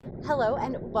Hello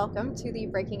and welcome to the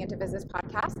Breaking Into Business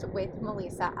podcast with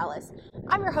Melissa Ellis.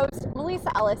 I'm your host, Melissa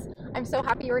Ellis. I'm so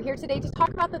happy you're here today to talk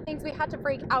about the things we had to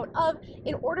break out of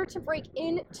in order to break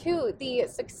into the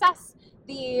success,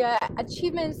 the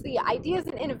achievements, the ideas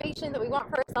and innovation that we want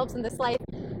for ourselves in this life.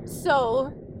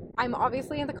 So I'm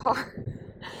obviously in the car.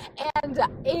 And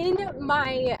in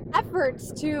my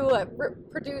efforts to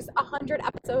produce 100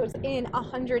 episodes in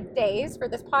 100 days for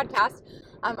this podcast,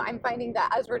 I'm finding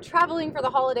that as we're traveling for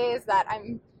the holidays that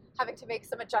I'm having to make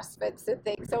some adjustments and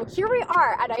things. So here we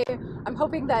are, and I'm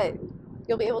hoping that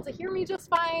you'll be able to hear me just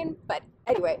fine. But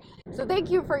anyway, so thank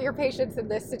you for your patience in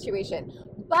this situation.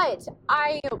 But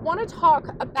I want to talk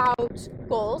about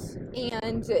goals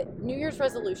and New Year's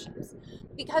resolutions,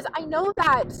 because I know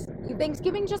that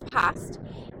Thanksgiving just passed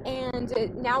and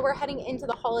now we're heading into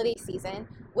the holiday season,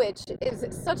 which is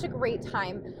such a great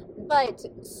time. But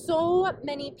so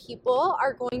many people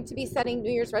are going to be setting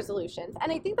New Year's resolutions.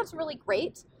 And I think that's really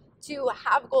great to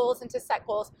have goals and to set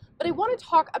goals. But I want to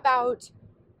talk about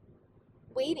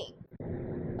waiting.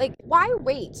 Like, why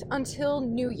wait until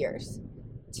New Year's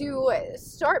to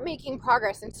start making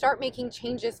progress and start making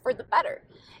changes for the better?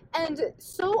 And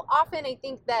so often I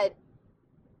think that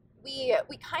we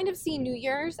kind of see New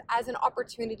Year's as an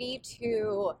opportunity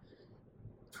to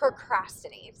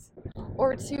procrastinate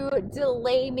or to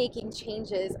delay making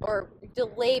changes or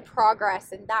delay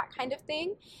progress and that kind of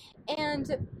thing.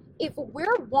 And if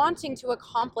we're wanting to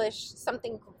accomplish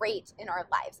something great in our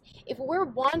lives, if we're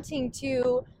wanting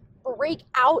to break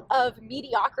out of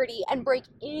mediocrity and break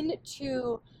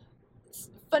into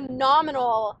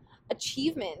phenomenal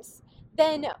achievements,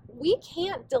 then we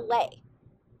can't delay.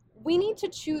 We need to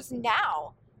choose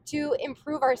now to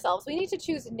improve ourselves. We need to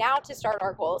choose now to start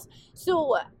our goals.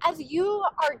 So as you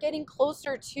are getting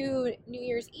closer to New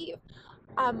Year's Eve,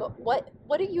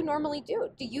 what do you normally do?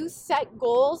 Do you set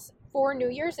goals for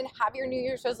New Year's and have your New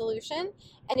Year's resolution?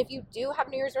 And if you do have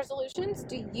New Year's resolutions,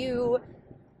 do you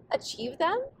achieve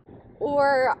them?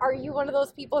 Or are you one of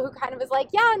those people who kind of is like,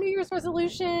 yeah, New Year's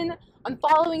resolution, I'm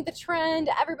following the trend,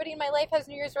 everybody in my life has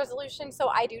New Year's resolution, so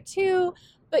I do too,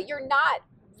 but you're not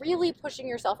really pushing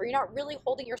yourself, or you're not really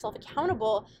holding yourself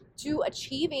accountable to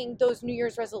achieving those New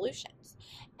Year's resolutions.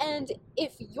 And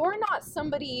if you're not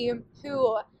somebody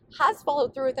who has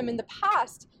followed through with them in the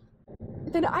past,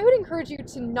 then I would encourage you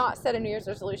to not set a New Year's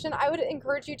resolution. I would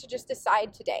encourage you to just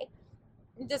decide today.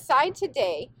 Decide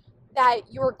today that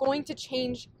you're going to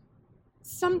change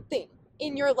something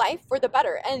in your life for the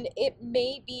better. And it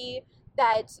may be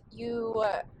that you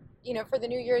for the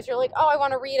New Year's, you're like, oh, I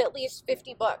want to read at least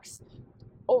 50 books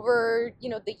over,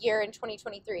 the year in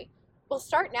 2023. Well,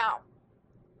 start now,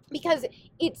 because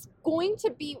it's going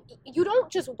to be, you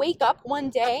don't just wake up one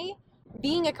day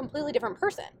being a completely different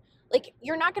person. Like,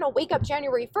 you're not going to wake up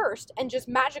January 1st and just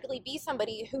magically be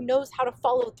somebody who knows how to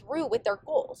follow through with their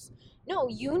goals. No,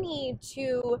 you need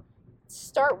to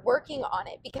start working on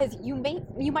it, because you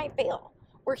might fail.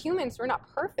 We're humans, we're not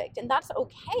perfect, and that's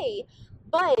okay.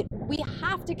 But we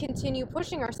have to continue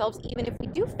pushing ourselves even if we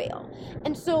do fail.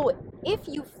 And so if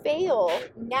you fail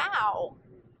now,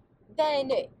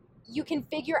 then you can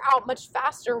figure out much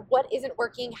faster what isn't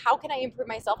working, how can I improve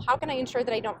myself, how can I ensure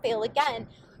that I don't fail again,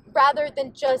 rather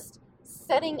than just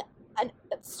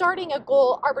starting a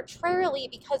goal arbitrarily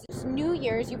because it's New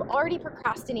Year's. You've already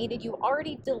procrastinated, you've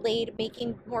already delayed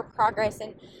making more progress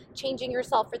and changing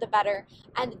yourself for the better,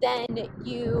 and then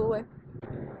you're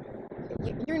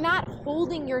not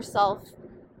holding yourself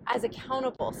as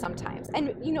accountable sometimes.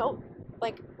 And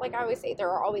like I always say, there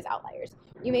are always outliers.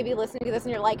 You may be listening to this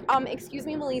and you're like, excuse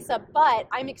me, Melissa, but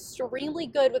I'm extremely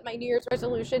good with my New Year's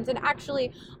resolutions, and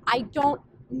actually I don't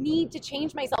need to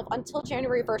change myself until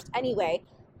January 1st anyway.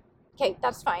 Okay,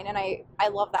 that's fine, and I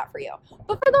love that for you.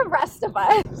 But for the rest of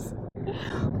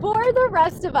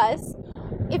us,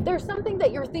 if there's something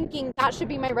that you're thinking that should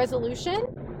be my resolution,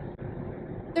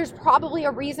 there's probably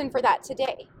a reason for that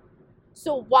today.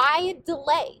 So why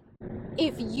delay?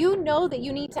 If you know that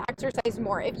you need to exercise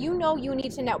more, if you know you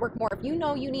need to network more, if you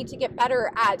know you need to get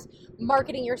better at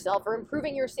marketing yourself or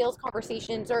improving your sales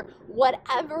conversations or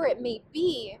whatever it may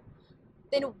be,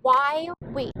 then why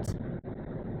wait?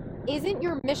 Isn't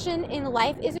your mission in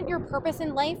life, isn't your purpose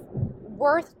in life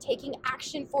worth taking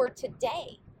action for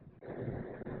today?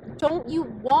 Don't you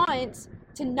want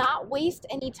to not waste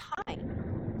any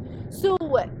time? So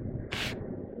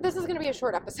this is going to be a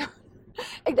short episode.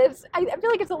 I feel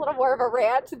like it's a little more of a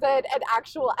rant than an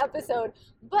actual episode,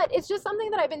 but it's just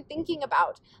something that I've been thinking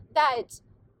about, that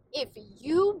if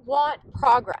you want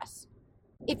progress,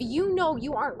 if you know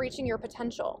you aren't reaching your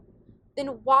potential, then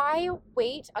why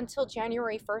wait until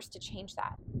January 1st to change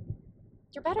that?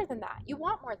 You're better than that. You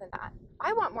want more than that.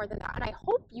 I want more than that. And I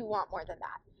hope you want more than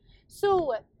that.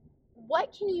 So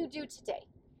what can you do today?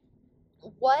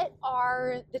 What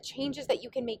are the changes that you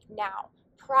can make now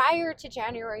prior to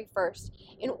January 1st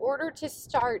in order to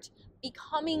start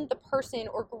becoming the person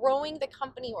or growing the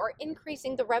company or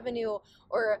increasing the revenue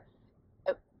or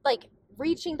like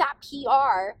reaching that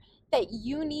PR that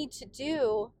you need to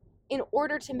do in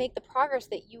order to make the progress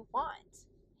that you want?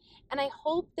 And I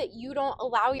hope that you don't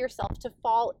allow yourself to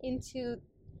fall into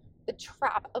the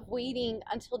trap of waiting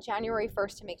until January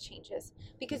 1st to make changes,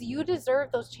 because you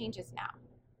deserve those changes now.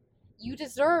 You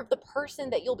deserve the person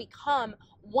that you'll become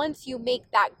once you make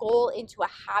that goal into a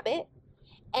habit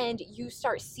and you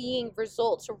start seeing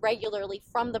results regularly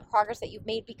from the progress that you've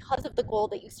made because of the goal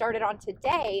that you started on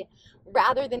today,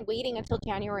 rather than waiting until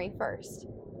January 1st.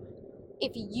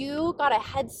 If you got a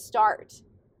head start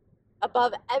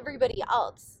above everybody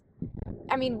else,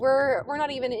 I mean, we're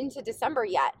not even into December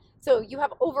yet. So you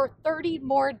have over 30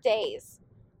 more days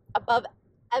above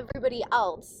everybody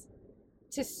else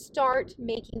to start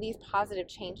making these positive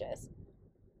changes.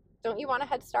 Don't you want a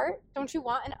head start? Don't you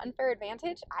want an unfair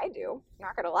advantage? I do,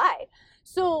 not gonna lie.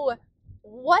 So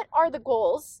what are the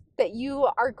goals that you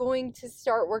are going to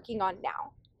start working on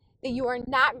now, that you are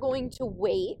not going to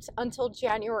wait until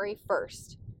January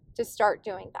 1st to start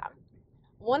doing them?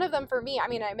 One of them for me, I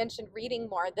mean, I mentioned reading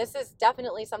more. This is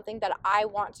definitely something that I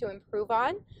want to improve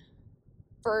on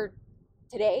for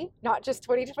today, not just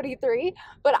 2023,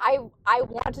 but I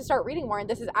want to start reading more. And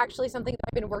this is actually something that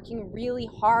I've been working really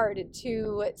hard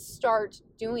to start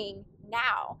doing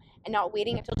now and not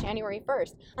waiting until January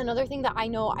 1st. Another thing that I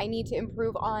know I need to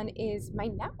improve on is my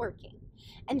networking.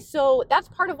 And so that's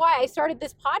part of why I started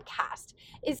this podcast,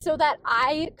 is so that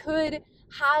I could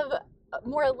have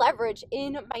more leverage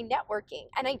in my networking.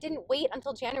 And I didn't wait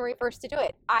until January 1st to do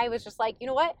it. I was just like, you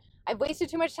know what? I've wasted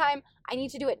too much time. I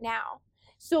need to do it now.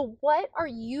 So what are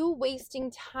you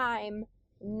wasting time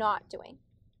not doing?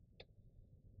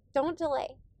 Don't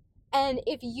delay. And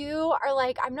if you are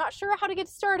like, I'm not sure how to get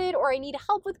started, or I need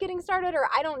help with getting started, or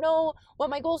I don't know what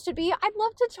my goals should be, I'd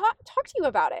love to talk to you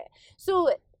about it.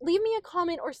 So leave me a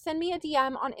comment or send me a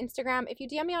DM on Instagram. If you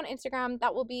DM me on Instagram,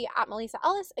 that will be at Melissa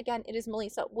Ellis. Again, it is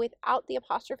Melissa without the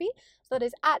apostrophe. So that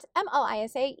is at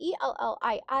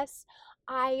MLISAELLIS.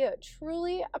 I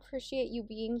truly appreciate you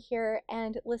being here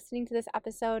and listening to this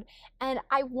episode. And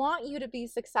I want you to be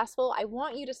successful. I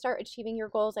want you to start achieving your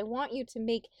goals. I want you to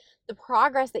make the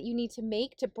progress that you need to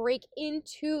make to break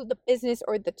into the business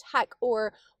or the tech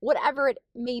or whatever it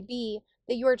may be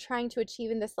that you are trying to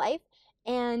achieve in this life.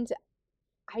 And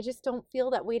I just don't feel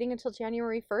that waiting until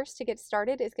January 1st to get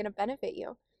started is going to benefit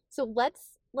you. So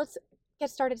let's get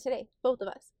started today, both of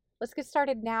us. Let's get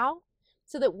started now,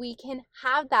 so that we can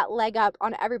have that leg up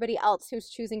on everybody else who's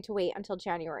choosing to wait until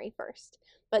January 1st.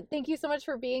 But thank you so much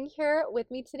for being here with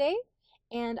me today,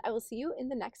 and I will see you in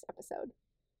the next episode.